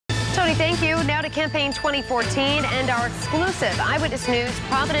Julie, thank you. Now to campaign 2014 and our exclusive Eyewitness News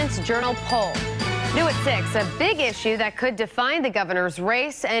Providence Journal poll. New at 6, a big issue that could define the governor's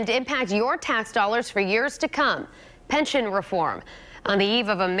race and impact your tax dollars for years to come: pension reform. On the eve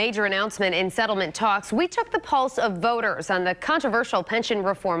of a major announcement in settlement talks, we took the pulse of voters on the controversial pension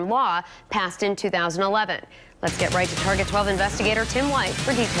reform law passed in 2011. Let's get right to Target 12 investigator Tim White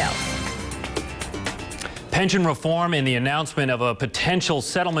for details. Pension reform and the announcement of a potential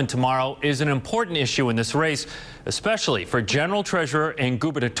settlement tomorrow is an important issue in this race, especially for General Treasurer and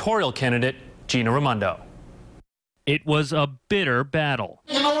gubernatorial candidate Gina Raimondo. It was a bitter battle.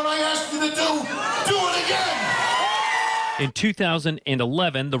 You know what I asked you to do? Do it again! In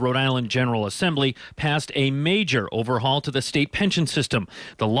 2011, the Rhode Island General Assembly passed a major overhaul to the state pension system.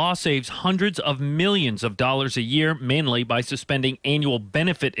 The law saves hundreds of millions of dollars a year, mainly by suspending annual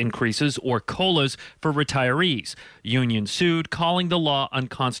benefit increases, or COLAs, for retirees. Unions sued, calling the law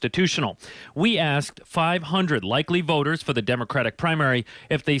unconstitutional. We asked 500 likely voters for the Democratic primary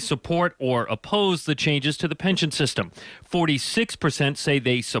if they support or oppose the changes to the pension system. 46% say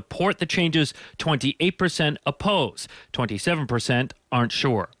they support the changes, 28% oppose. 27% aren't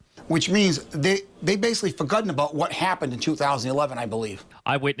sure. Which means they basically forgotten about what happened in 2011, I believe.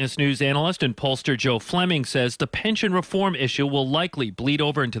 Eyewitness News analyst and pollster Joe Fleming says the pension reform issue will likely bleed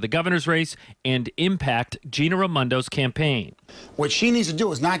over into the governor's race and impact Gina Raimondo's campaign. What she needs to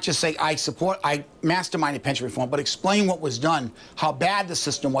do is not just say, I masterminded pension reform, but explain what was done, how bad the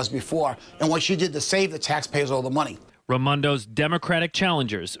system was before, and what she did to save the taxpayers all the money. Raimondo's Democratic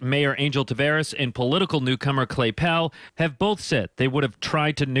challengers, Mayor Angel Taveras and political newcomer Clay Powell, have both said they would have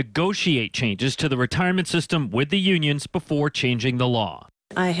tried to negotiate changes to the retirement system with the unions before changing the law.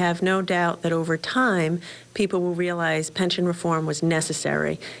 I have no doubt that over time, people will realize pension reform was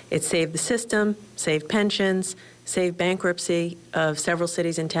necessary. It saved the system, saved pensions, saved bankruptcy of several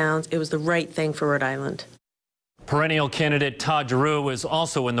cities and towns. It was the right thing for Rhode Island. Perennial candidate Todd Giroux is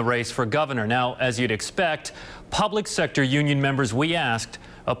also in the race for governor. Now, as you'd expect, public sector union members we asked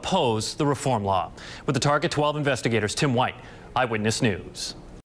oppose the reform law. With the Target 12 investigators, Tim White, Eyewitness News.